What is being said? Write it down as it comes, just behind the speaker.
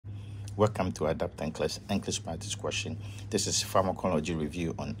Welcome to Adapt NCLEX Practice Question. This is Pharmacology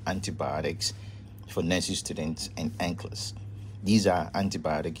review on antibiotics for nursing students and NCLEX. These are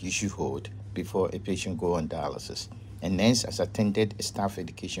antibiotics you should hold before a patient go on dialysis. A nurse has attended a staff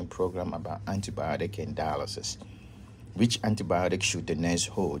education program about antibiotic and dialysis. Which antibiotic should the nurse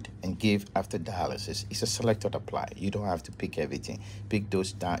hold and give after dialysis? It's a select or apply. You don't have to pick everything. Pick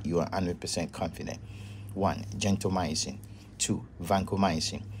those that you are 100% confident. 1. Gentamicin. 2.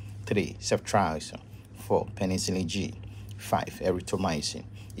 Vancomycin. 3. Ceftriaxone. 4. Penicillin G. 5. Erythromycin.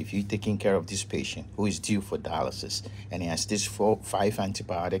 If you're taking care of this patient who is due for dialysis and he has these 5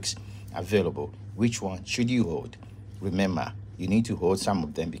 antibiotics available, which one should you hold? Remember, you need to hold some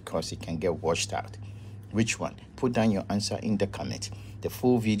of them because it can get washed out. Which one? Put down your answer in the comment. The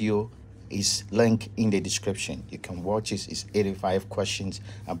full video is linked in the description. You can watch it. It's 85 questions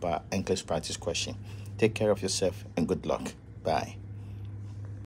about NCLEX practice question. Take care of yourself and good luck. Bye.